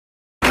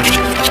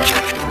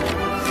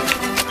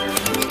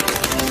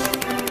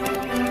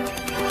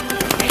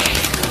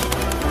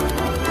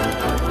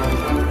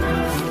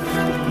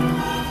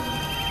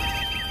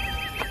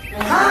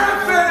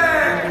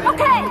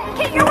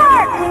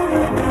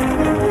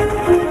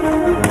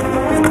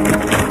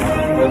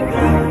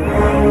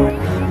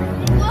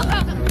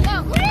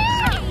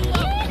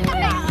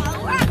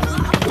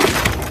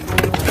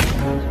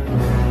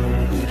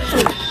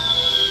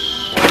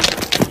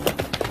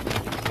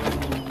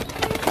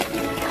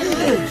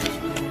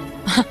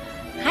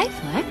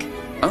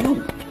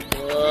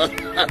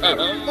My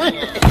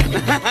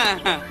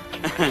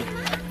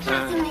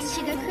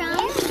sugar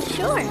crumbs?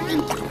 Sure.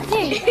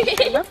 There.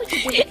 I love what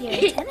you did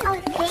with your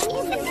antenna.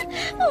 Oh, thank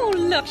you. Oh,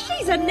 look,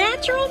 she's a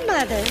natural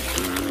mother.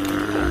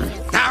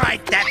 All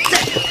right, that's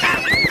it.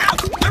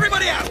 Out.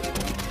 Everybody out.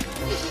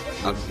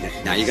 Oh,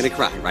 now you're gonna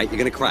cry, right? You're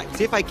gonna cry.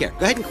 See if I care.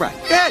 Go ahead and cry.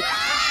 Go ahead.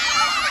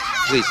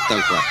 Please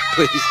don't cry.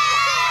 Please.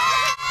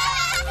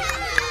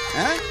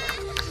 Huh?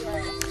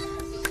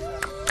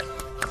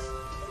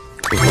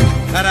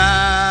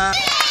 Ta-da!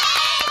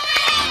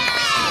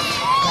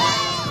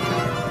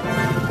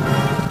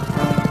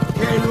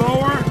 Okay,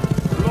 lower.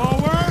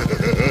 Lower.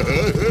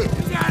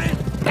 You got it.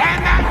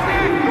 And that's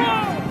it.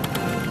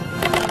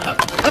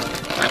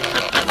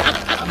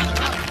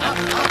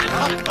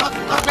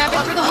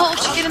 Rabbit through the hole,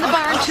 chicken in the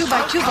barn, 2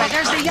 by 2 by.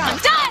 There's the young.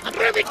 Done!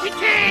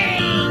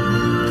 Ribbit-ticking!